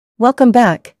Welcome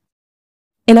back.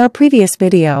 In our previous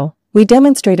video, we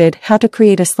demonstrated how to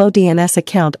create a SlowDNS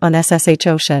account on SSH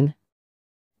Ocean.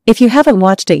 If you haven't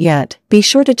watched it yet, be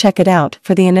sure to check it out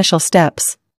for the initial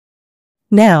steps.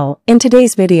 Now, in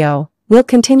today's video, we'll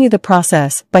continue the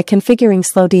process by configuring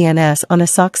SlowDNS on a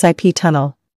SocksIP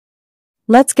tunnel.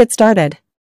 Let's get started.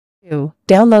 2.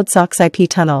 Download SocksIP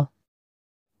tunnel.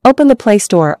 Open the Play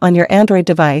Store on your Android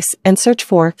device and search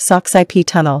for SocksIP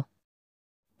tunnel.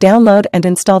 Download and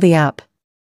install the app.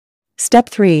 Step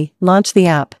 3. Launch the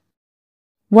app.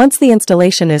 Once the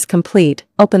installation is complete,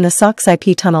 open the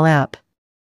SocksIP tunnel app.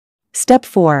 Step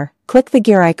 4. Click the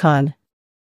gear icon.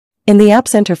 In the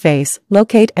app's interface,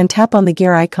 locate and tap on the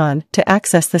gear icon to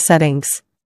access the settings.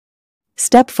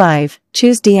 Step 5.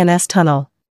 Choose DNS tunnel.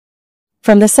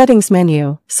 From the settings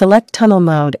menu, select tunnel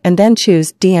mode and then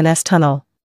choose DNS tunnel.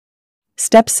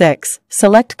 Step 6.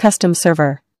 Select custom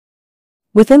server.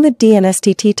 Within the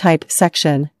DNSTT type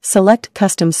section, select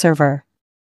Custom Server.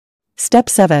 Step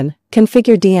 7.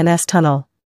 Configure DNS tunnel.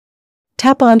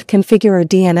 Tap on Configure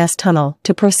DNS tunnel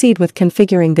to proceed with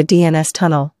configuring the DNS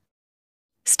tunnel.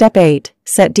 Step 8.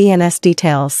 Set DNS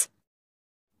details.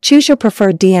 Choose your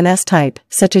preferred DNS type,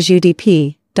 such as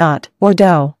UDP, DOT, or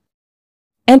DO.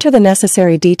 Enter the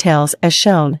necessary details as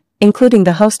shown, including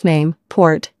the hostname,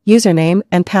 port, username,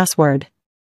 and password.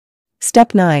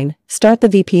 Step 9. Start the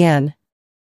VPN.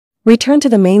 Return to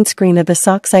the main screen of the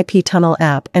SocksIP tunnel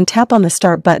app and tap on the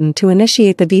Start button to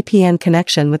initiate the VPN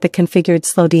connection with the configured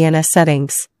SlowDNS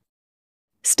settings.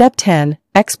 Step 10.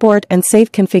 Export and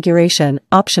save configuration,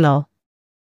 optional.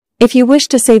 If you wish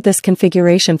to save this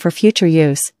configuration for future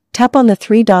use, tap on the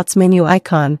three dots menu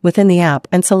icon within the app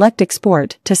and select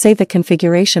Export to save the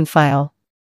configuration file.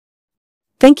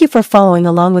 Thank you for following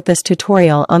along with this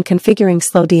tutorial on configuring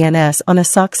SlowDNS on a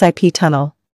SocksIP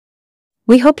tunnel.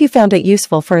 We hope you found it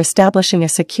useful for establishing a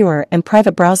secure and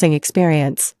private browsing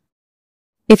experience.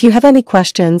 If you have any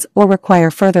questions or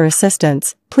require further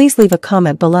assistance, please leave a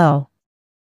comment below.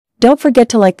 Don't forget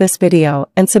to like this video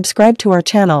and subscribe to our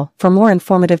channel for more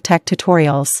informative tech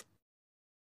tutorials.